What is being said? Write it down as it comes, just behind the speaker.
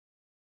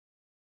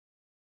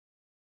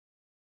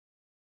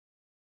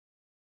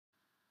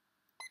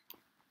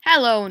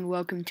Hello and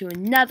welcome to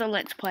another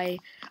Let's Play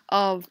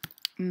of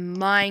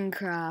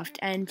Minecraft,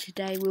 and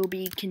today we'll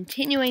be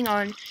continuing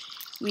on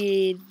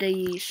with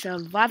the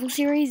survival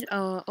series,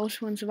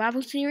 also on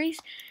survival series.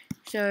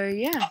 So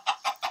yeah,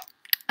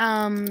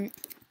 I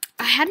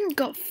hadn't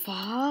got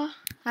far,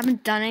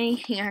 haven't done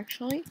anything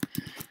actually,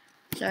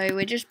 so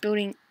we're just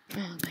building.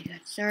 Oh my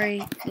god, sorry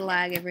for the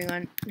lag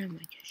everyone. Oh my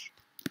gosh.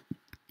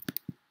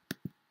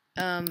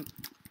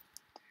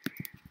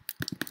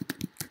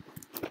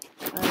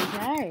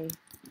 Okay.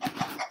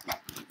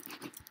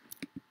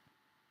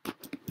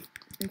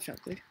 It's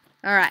not good.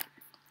 Alright.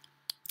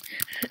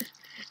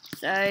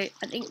 So, I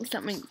think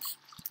something's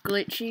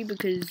glitchy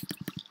because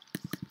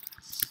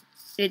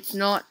it's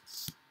not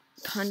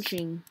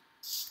punching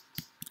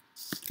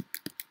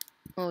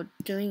or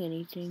doing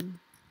anything.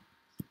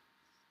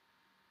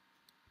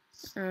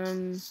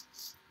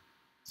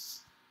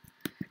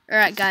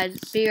 Alright guys,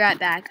 be right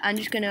back. I'm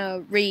just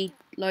gonna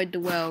reload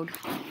the world.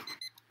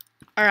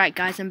 Alright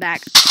guys, I'm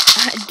back.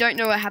 I don't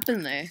know what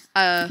happened there.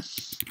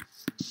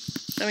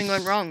 Something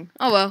went wrong.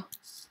 Oh well.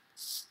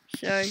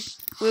 So,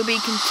 we'll be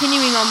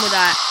continuing on with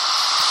our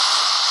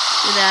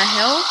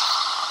house.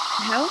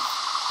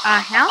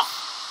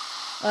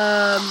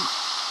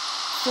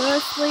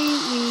 Firstly,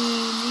 we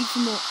need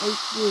some more oak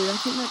wood. I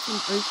think that's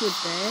some oak wood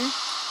there.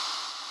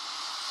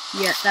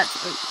 Yeah, that's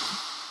oak wood.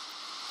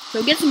 So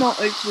we'll get some more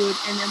oak wood,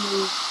 and then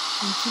we'll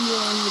continue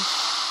on with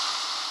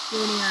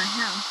building our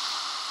house.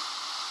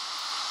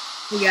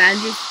 Yeah,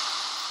 I'm just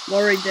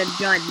worried that a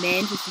giant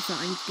mantis or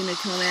something's gonna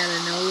come out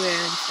of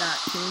nowhere and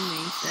start killing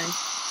me, so.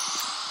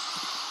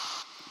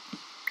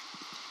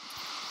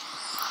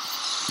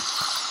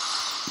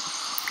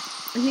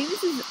 I think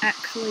this is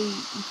actually,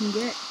 you can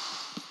get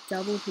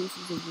double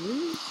pieces of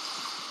wood.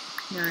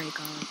 No, you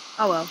can't.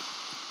 Oh well.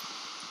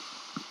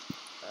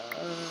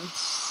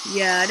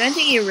 Yeah, I don't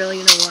think you're really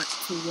gonna want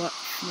to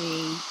watch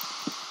me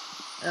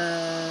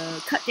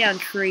cut down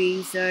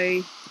trees,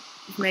 so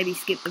just maybe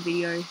skip the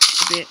video a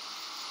bit.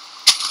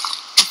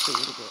 Just a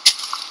little bit.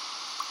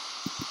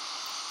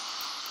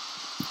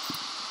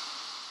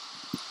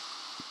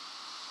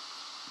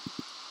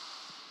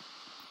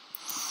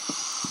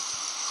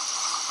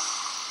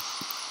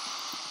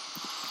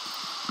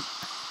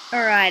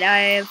 Alright,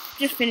 I've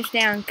just finished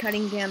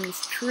cutting down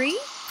this tree.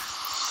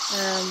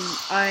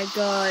 I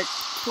got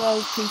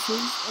 12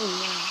 pieces. Oh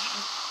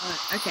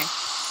wow. Okay.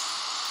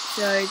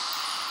 So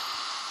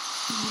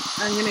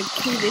I'm gonna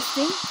kill this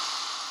thing.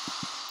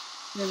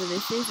 Whatever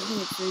this is. I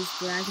think it's those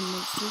dragon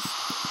monsters.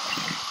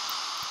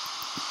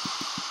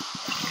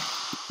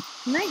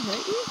 Can they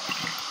hurt you?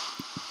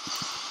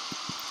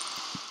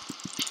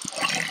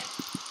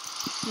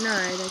 No,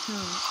 they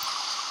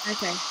can't.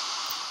 Okay.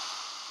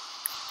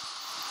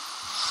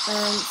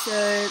 So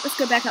let's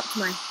go back up to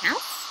my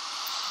house.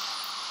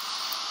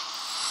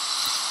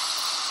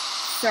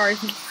 Sorry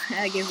for the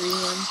lag,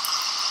 everyone.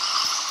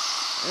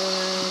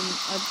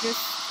 I'll just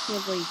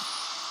probably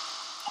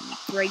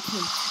break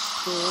him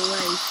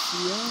doorway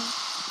here.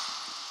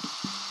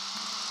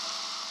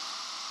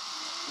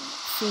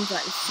 Seems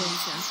like the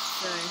center.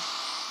 So,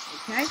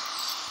 okay.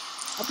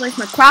 I'll place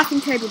my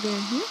crafting table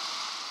down here.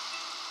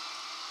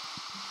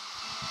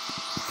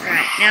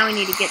 Alright, now we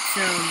need to get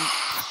some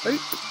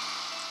oak.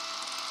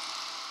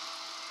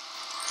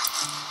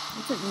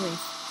 What's that noise?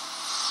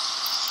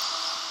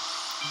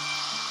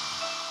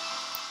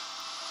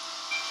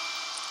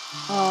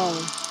 Oh.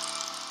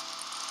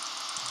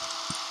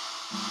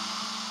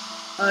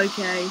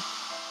 Okay.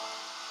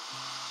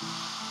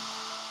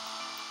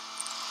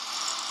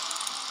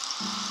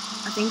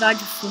 I think I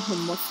just saw a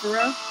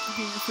Mothra. I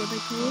think that's what they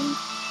call it.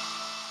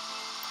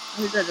 I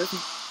hope that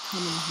doesn't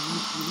come and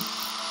hunt me.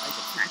 Like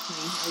attack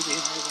me. It'll be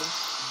horrible.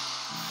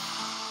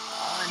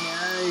 Oh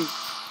no.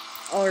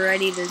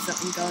 Already there's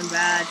something going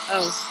bad.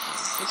 Oh.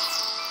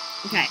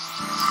 Okay.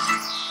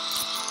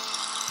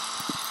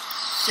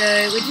 So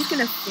we're just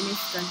gonna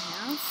finish the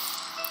house.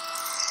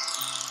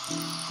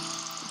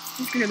 It's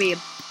just gonna be a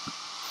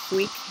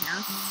quick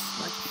house,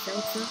 like a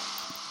shelter.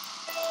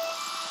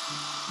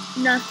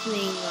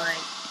 Nothing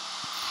like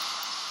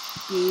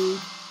big.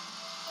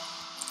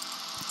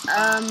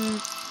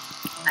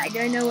 I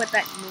don't know what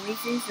that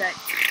noise is, but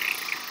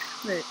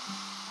it's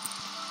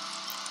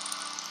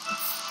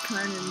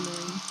kind of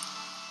annoying.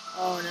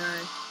 Oh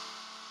no.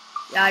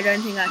 Yeah, I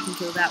don't think I can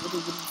kill that with a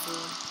wooden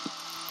sword.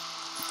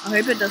 I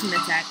hope it doesn't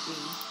attack me.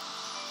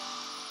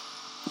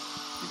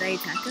 Did they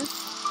attack us?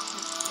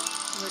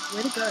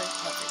 Where'd it go?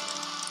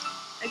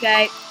 Oh,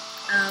 okay,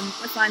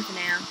 we're fine for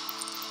now.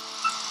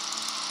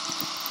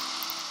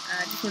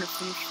 I just want to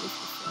finish this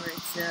before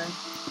it's,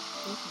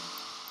 okay.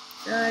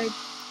 So,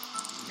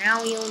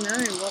 now we all know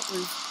what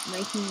was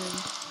making them,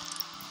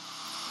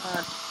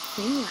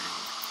 thing lag.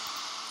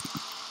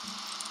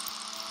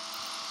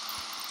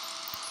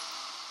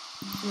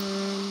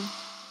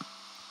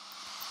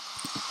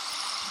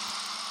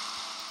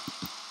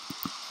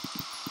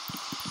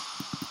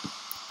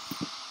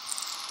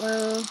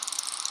 Well,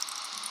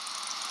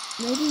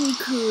 maybe we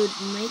could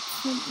make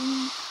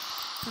something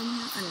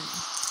somehow. I don't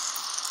know.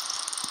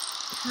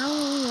 How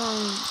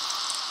long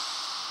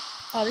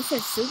Oh, this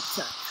says silk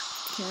touch.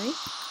 Okay.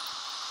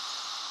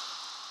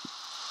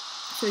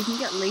 So we can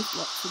get leaf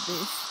blocks with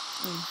this.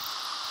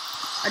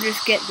 I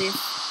just get this.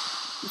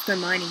 Let's go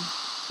mining.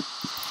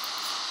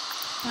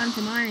 Time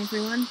to mine,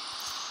 everyone.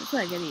 That's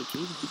why I get the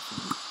achievement.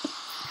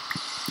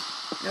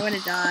 Don't want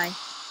to die.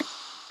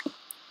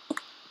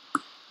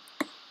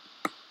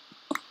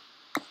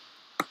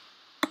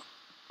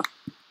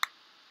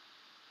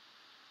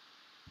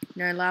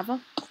 No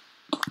lava.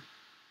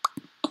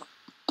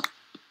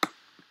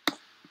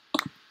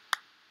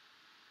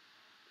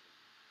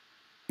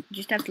 You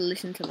just have to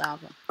listen to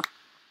lava.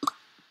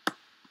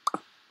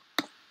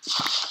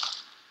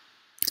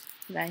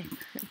 Okay.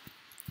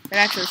 That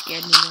actually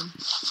scared me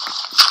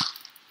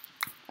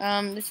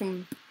then. There's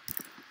some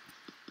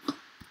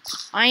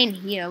iron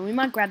here. We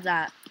might grab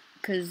that,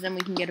 because then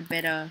we can get a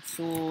better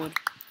sword.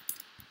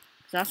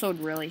 Because our sword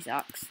really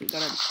sucks. We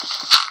got a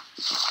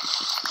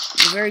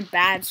very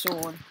bad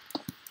sword.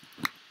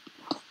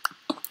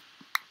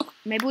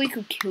 Maybe we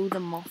could kill the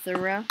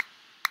Mothra.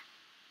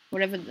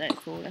 Whatever that's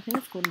called. I think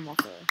it's called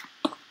Mothra.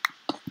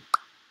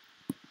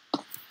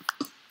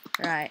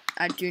 Right.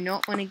 I do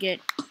not want to get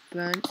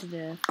burnt to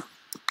death.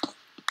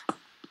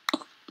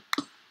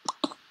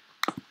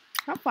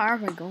 How far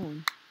have I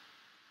gone?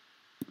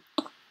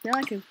 I feel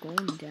like I've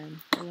gone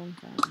down for a long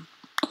time.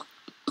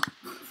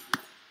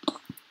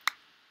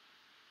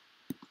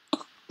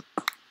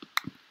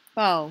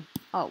 Oh.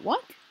 Oh,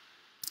 what?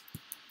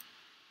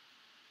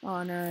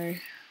 Oh no.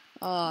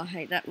 Oh, I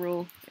hate that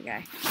rule.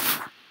 Okay.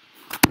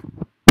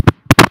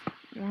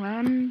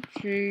 1,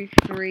 2,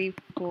 3,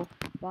 4,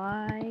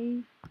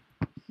 5,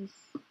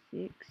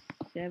 6,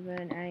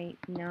 7, 8,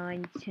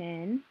 9,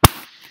 10.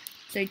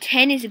 So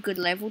 10 is a good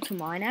level to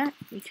mine at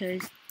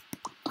because...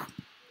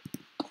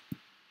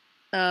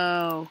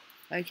 Oh,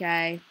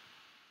 okay.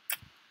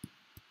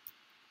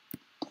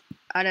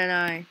 I don't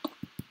know.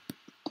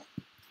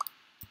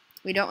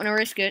 We don't want to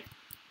risk it.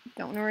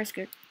 Don't want to risk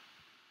it.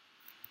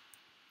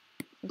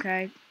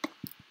 Okay.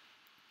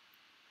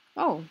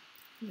 Oh.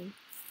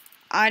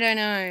 I don't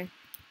know.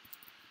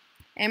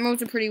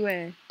 Emeralds are pretty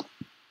rare.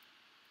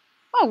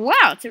 Oh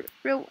wow, it's a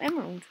real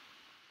emerald.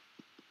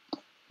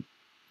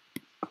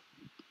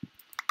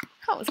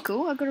 That was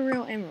cool. I got a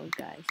real emerald,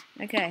 guys.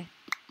 Okay.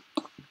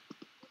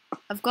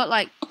 I've got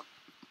like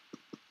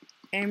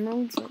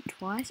emeralds like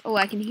twice. Oh,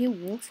 I can hear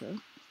water.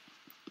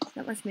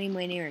 That must mean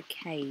we're near a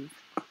cave.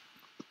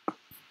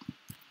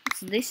 What's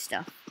this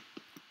stuff?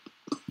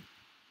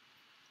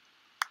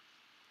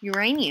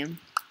 Uranium.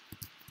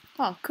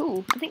 Oh,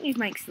 cool. I think you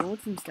make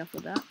swords and stuff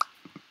with that.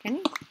 Can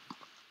you?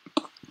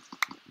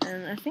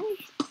 And I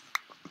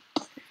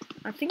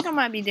think I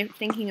might be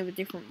thinking of a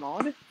different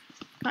mod.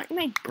 Can't you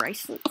make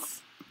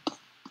bracelets?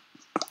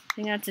 I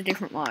think that's a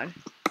different mod.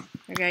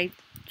 Okay,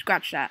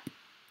 scratch that.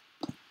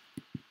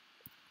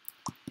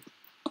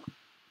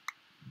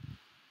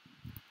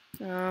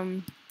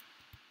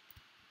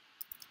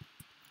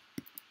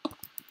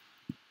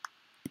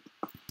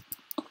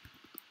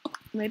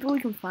 Maybe we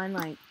can find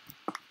like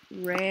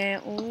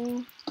rare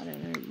ore. I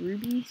don't know,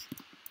 rubies.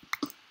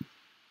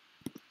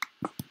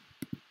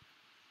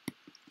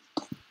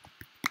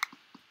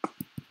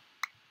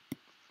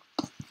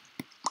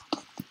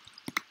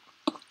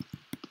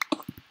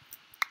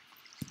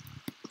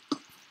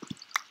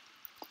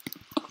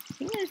 I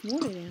think there's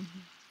water down here.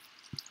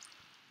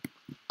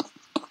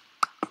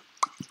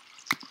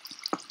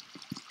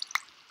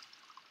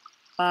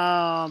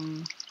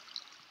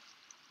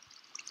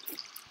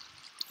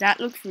 That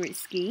looks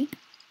risky.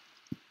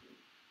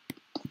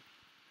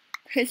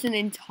 There's an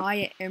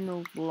entire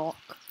emerald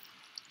block.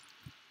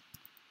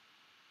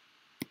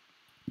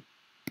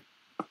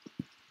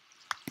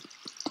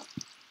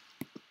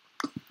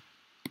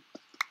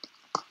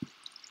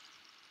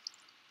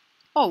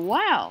 Oh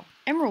wow,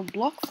 emerald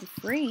block for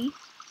free.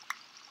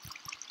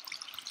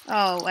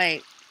 Oh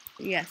wait,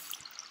 yes.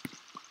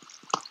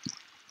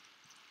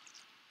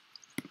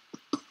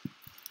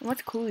 And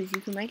what's cool is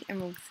you can make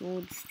emerald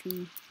swords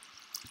too.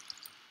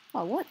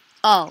 Oh what?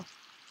 Oh,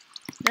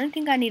 I don't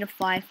think I need a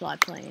firefly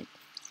plant.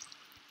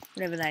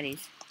 Whatever that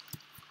is.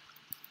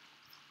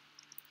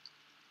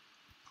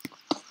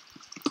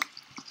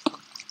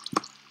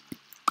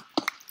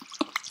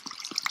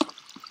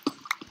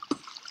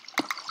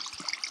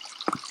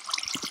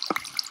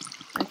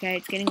 Okay,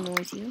 it's getting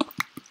noisier.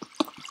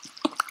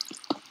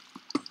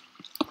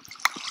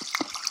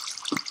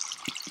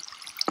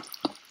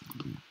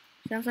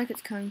 Sounds like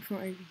it's coming from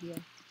over here.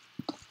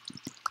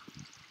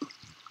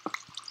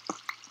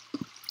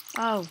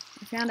 Oh,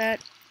 I found it.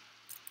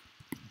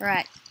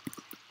 Right.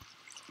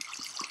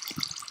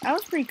 That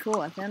was pretty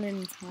cool. I found an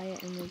entire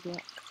emerald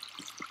block.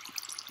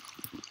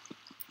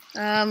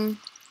 I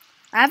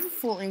have a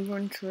full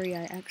inventory,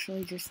 I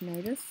actually just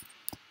noticed.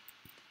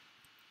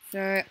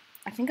 So,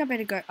 I think I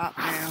better go up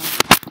now.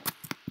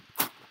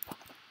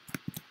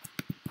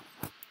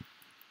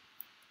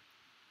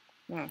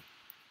 Oh.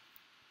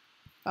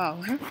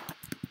 Oh.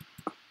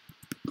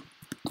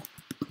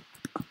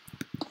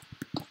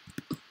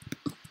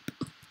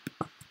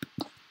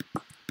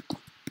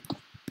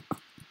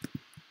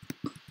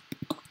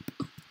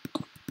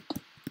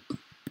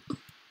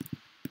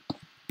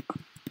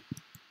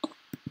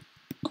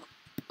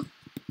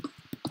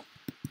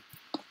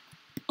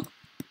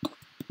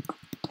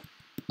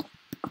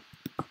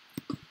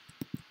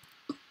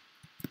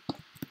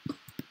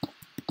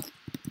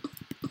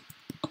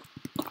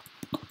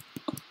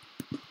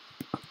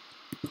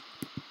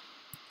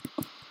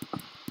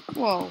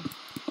 Whoa.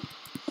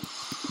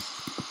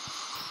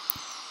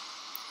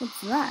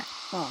 What's that?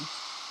 Oh.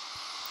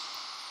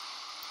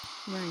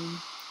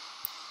 Rain.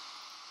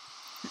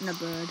 And a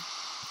bird.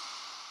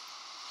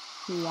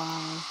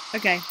 Wow.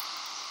 Okay.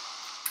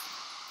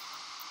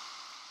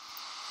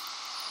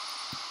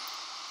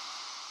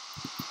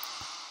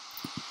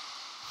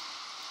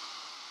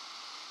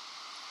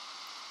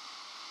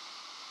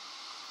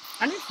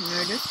 I just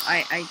noticed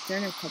I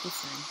don't have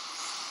cobblestone.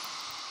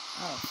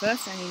 Oh,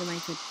 first I need to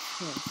make a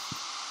chest.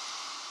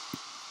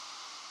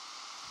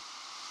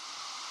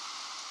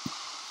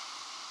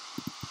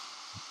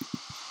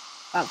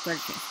 Oh, got a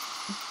chest.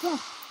 Oh,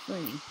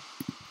 really?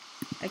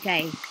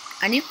 Okay,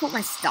 I need to put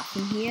my stuff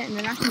in here, and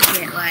then I can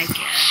get like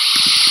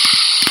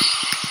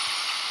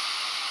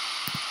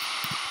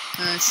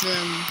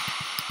some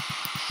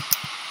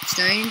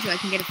stone, so I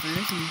can get a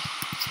furnace and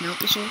smelt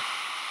this all.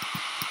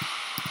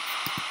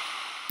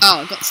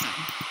 Oh, I got stone.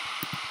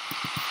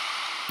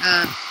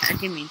 I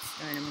didn't mean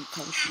stone, I meant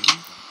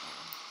cobblestone.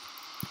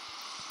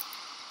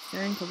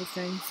 Stone,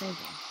 cobblestone, same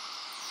thing.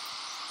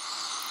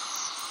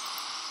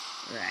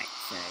 Right,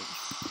 so I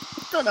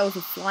thought that was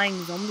a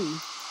flying zombie.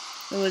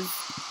 It was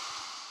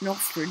an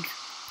ostrich.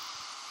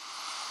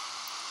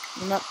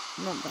 Well, not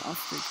the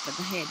ostrich, but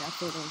the head. I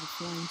thought it was a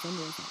flying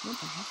zombie. I was like, what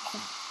the heck is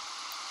that?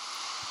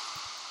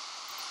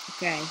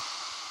 Okay.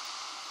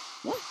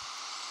 What?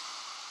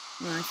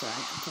 No, that's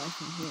right. I'll play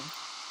from here.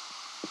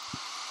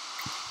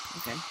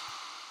 Okay.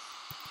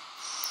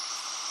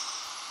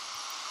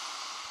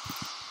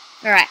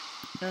 Alright.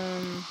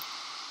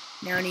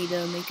 Now I need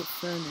to make a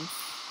furnace.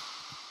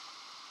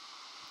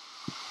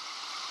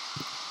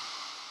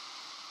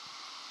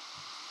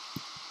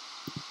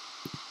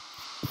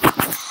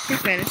 Two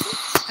furnaces?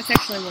 That's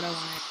actually what I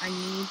want. I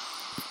need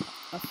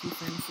a few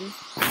furnaces.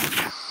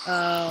 I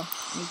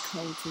need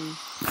coal too.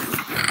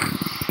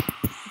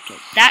 Okay,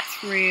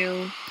 that's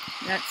real.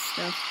 That's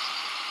stuff.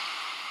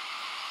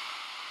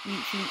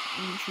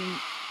 Ancient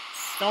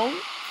stone.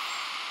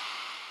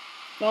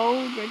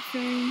 Gold,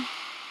 redstone.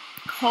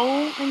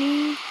 Coal I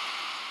need.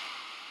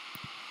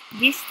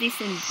 This,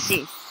 and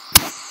this.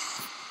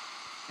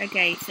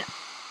 Okay, so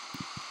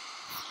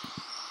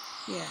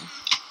yeah.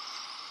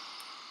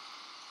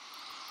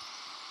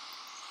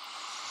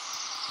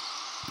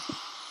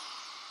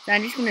 So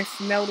I'm just gonna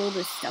smelt all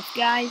this stuff,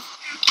 guys.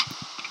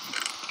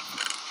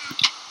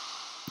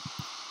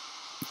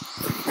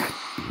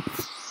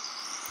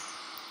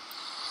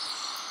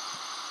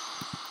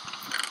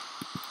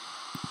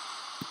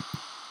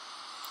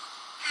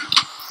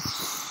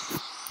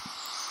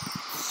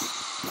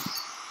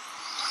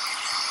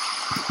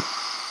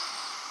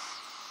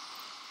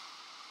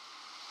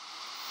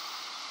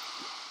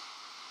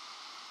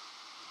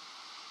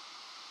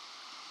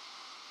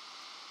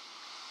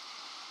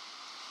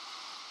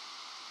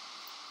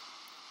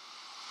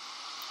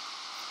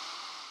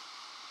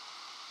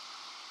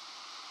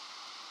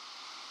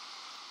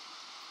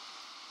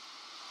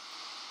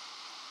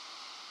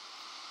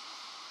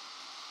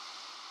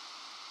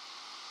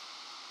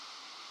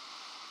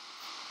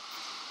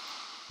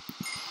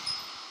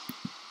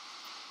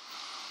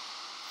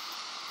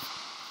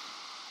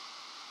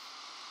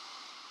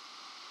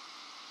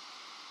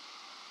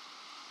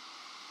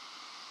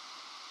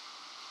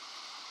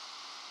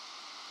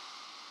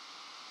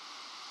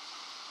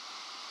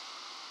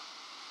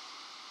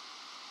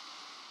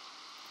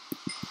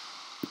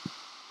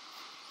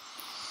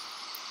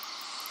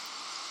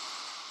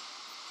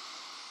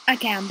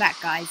 Okay, I'm back,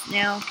 guys.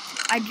 Now,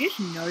 I just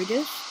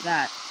noticed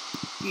that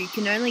you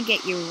can only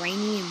get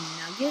uranium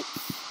nuggets.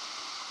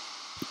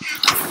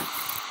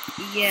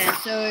 Yeah,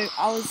 so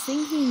I was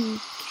thinking,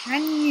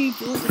 can you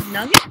do it with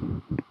nuggets?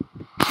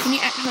 Can you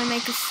actually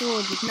make a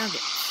sword with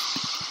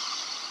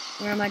nuggets?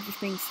 Or am I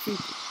just being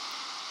stupid?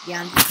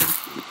 Yeah, I'm just being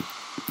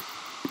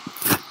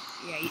stupid.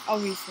 Yeah, you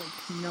obviously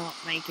cannot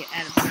make it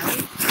out of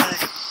nuggets,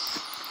 but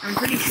I'm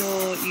pretty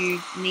sure you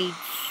need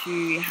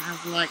to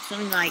have, like,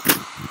 something like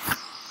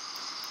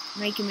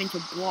make them into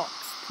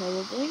blocks,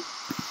 probably.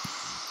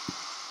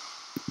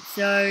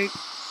 So,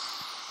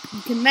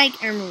 you can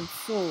make emerald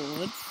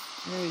swords.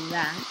 I know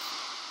that.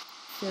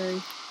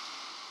 So,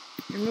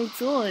 emerald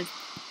sword.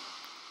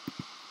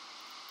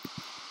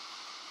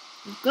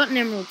 We've got an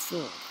emerald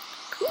sword.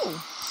 Cool.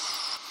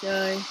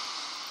 So,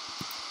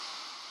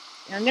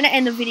 I'm going to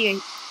end the video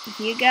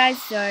here,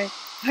 guys. So, I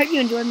hope you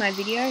enjoyed my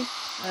video.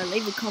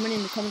 Leave a comment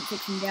in the comment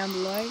section down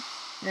below.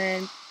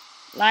 And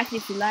like it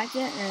if you liked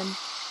it. And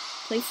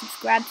please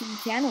subscribe to the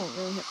channel. It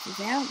really helps us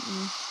out.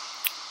 And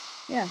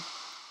yeah.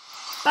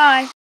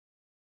 Bye.